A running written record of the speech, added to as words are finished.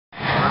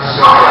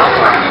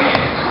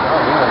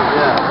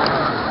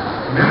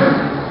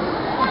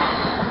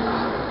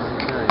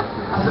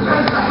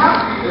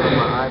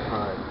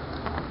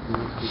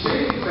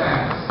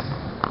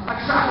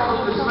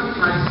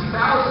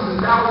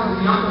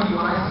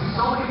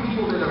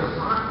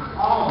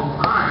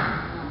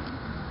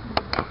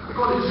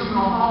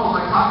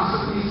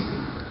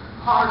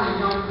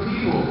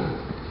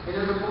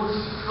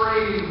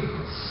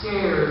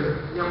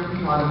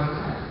of it,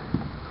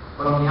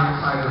 but on the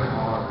outside of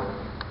all of it.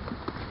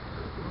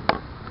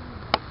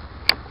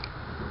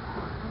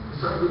 You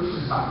start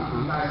reaching out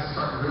people, you guys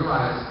start to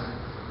realize,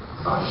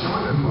 start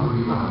showing people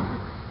who you are.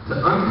 To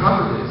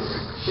uncover this,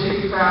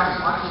 shake fast,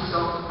 watch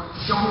yourself,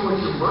 show me what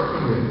you're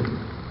working with.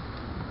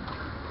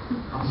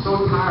 I'm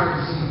so tired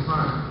of seeing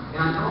front. And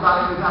I know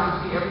about it because that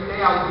was me. Every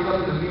day I would get up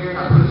in the mirror and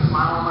I put a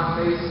smile on my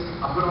face.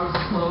 I put on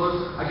some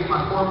clothes. I get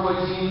my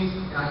corduroy jeans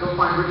and I go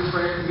find rich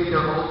friends to get their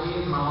old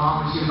jeans. My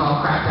mom, when she was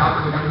all cracked out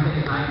doing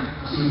everything at night,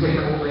 she would take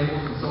the old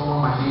labels and sew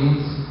on my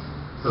jeans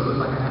so it looked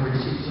like I had rich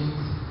kid jeans.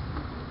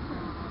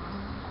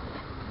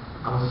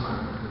 I was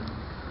fine.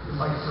 Just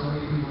like so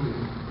many people do.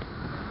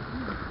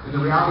 And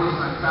the reality is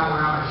when I travel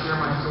around, I share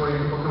my story,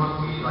 and people come up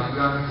to me like, you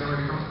gotta understand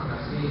where it comes from.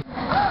 That's me.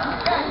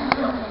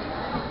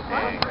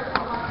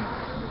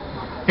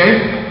 Okay?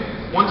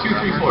 1, 2,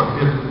 3, 4.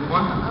 Good.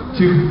 1,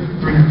 2,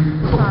 3,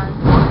 4.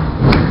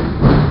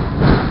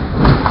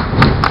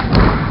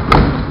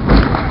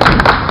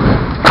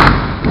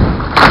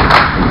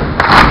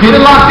 Get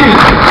it locked in.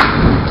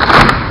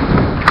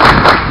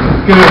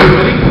 Good.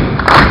 Ready?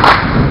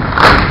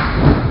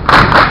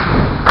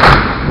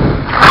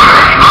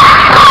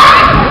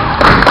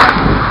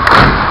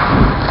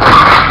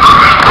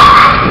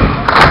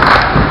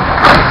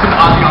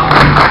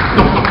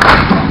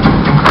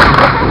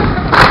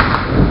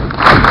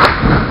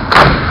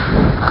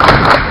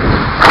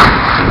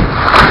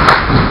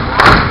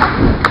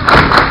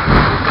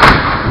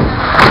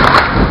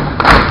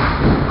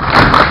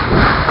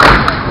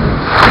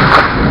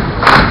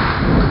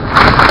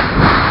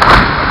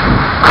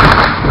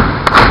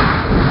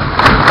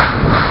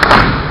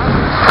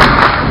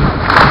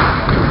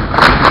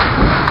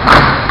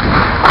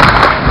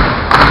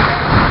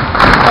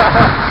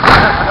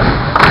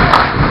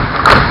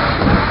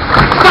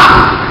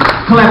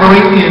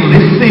 Collaborate and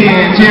listen.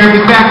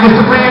 Jeremy's back with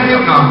the brand new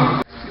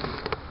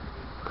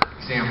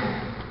example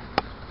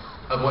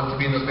of what could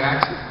be in those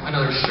bags.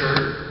 Another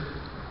shirt.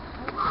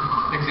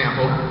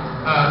 Example.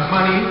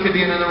 Money could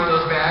be in another one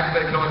of those bags,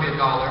 but it can only be $1,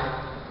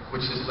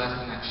 which is less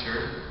than that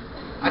shirt.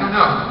 I don't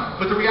know.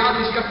 But the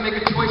reality is you have to make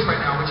a choice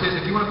right now, which is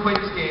if you want to play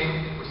this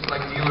game, which is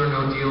like deal or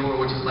no deal, or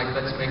which is like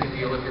let's make a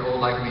deal if you're old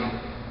like me,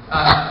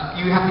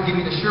 you have to give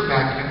me the shirt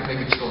back and you have to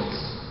make a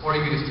choice. Or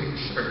you can just take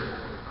the shirt.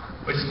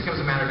 But it just becomes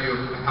a matter of you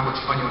and how much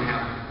fun you want to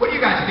have. What do you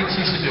guys think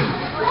she should do?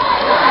 Risk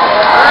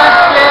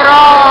it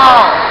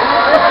all!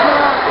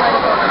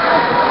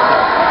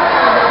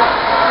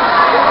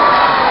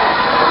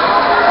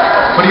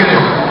 What are you going to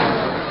do?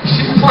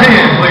 She's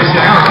playing, Felicia.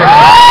 I don't care.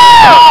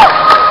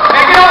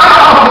 Hey, get over!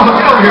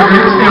 Get over here.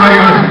 You're standing right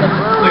here.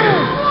 Look at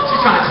her.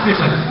 She's trying to snitch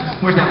like,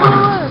 where's that money?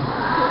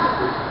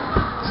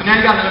 So now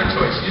you got another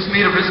choice. You just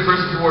made a risk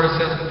versus reward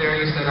assessment there.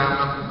 You said, I'm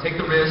going to take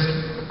the risk.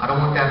 I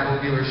don't want that old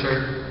dealer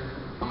shirt.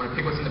 I'm going to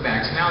pick what's in the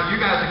bag. So now you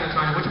guys are going to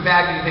try and which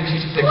bag do you think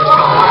she should pick? Which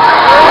color?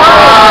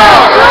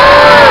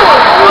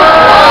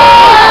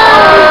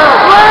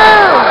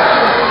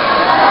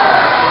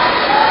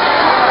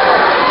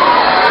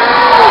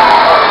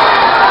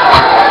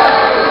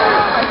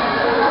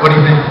 What do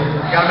you think?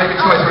 You got to make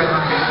a choice right now.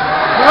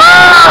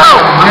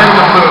 Red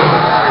and blue.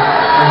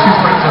 There are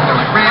 2 points up there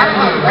like red,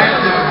 blue,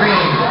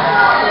 green.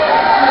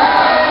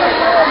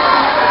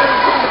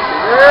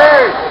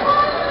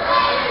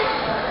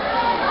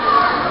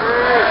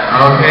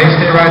 Okay,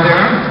 stay right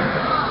there.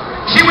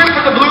 She went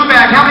for the blue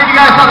bag. How many of you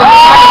guys saw the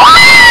blue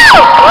bag?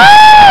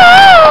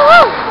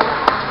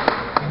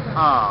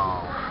 Oh.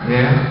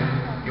 Yeah?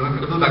 You went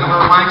for the blue bag. I'm going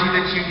to remind you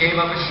that you gave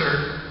up a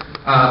shirt.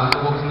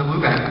 What was in the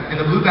blue bag?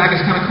 And the blue bag is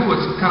kind of cool.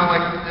 It's kind of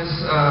like this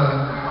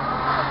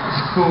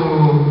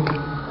cool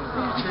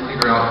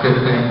cheerleader outfit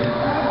thing.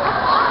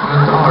 And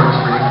the Dollar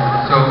Tree.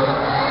 So,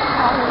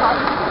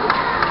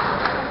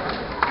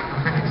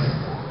 nice.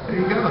 There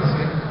you go.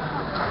 See?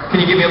 Can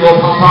you give me a little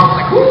pom-pom?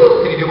 Like,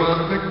 woo! Can you do one of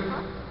those quick?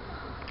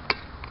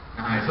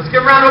 Nice. Let's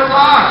give a round of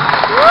applause.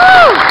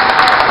 Woo!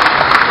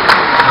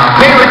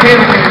 Taylor,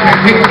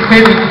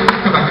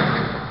 come back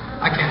here.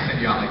 I can't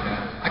send you out like that.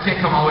 I can't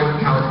come all the way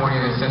from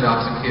California and send out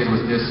some kid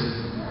with this.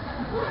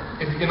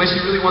 Unless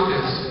you really want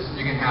this,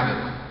 you can have it.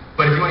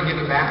 But if you want to give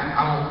it back,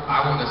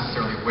 I won't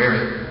necessarily wear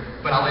it.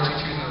 But I'll let you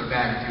choose another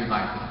bag if you'd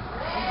like.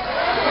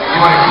 You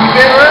want to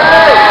keep it?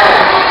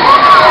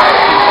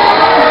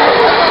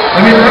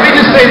 Let me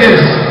just say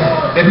this.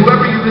 And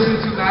whoever you listened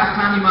to last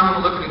time, you might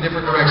want to look in a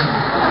different direction.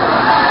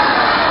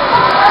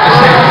 Just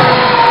saying.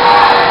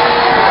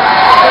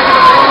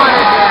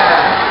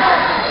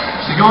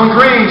 She's going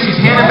green.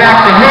 She's handing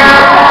back the hair.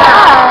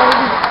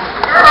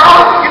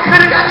 Girl, you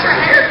could have got your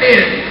hair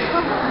did.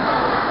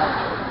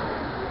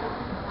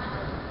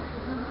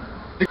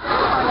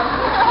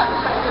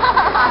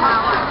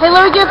 Hey,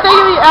 let me get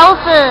the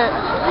outfit.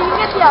 Did you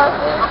get the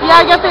outfit? Yeah,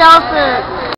 I got the outfit.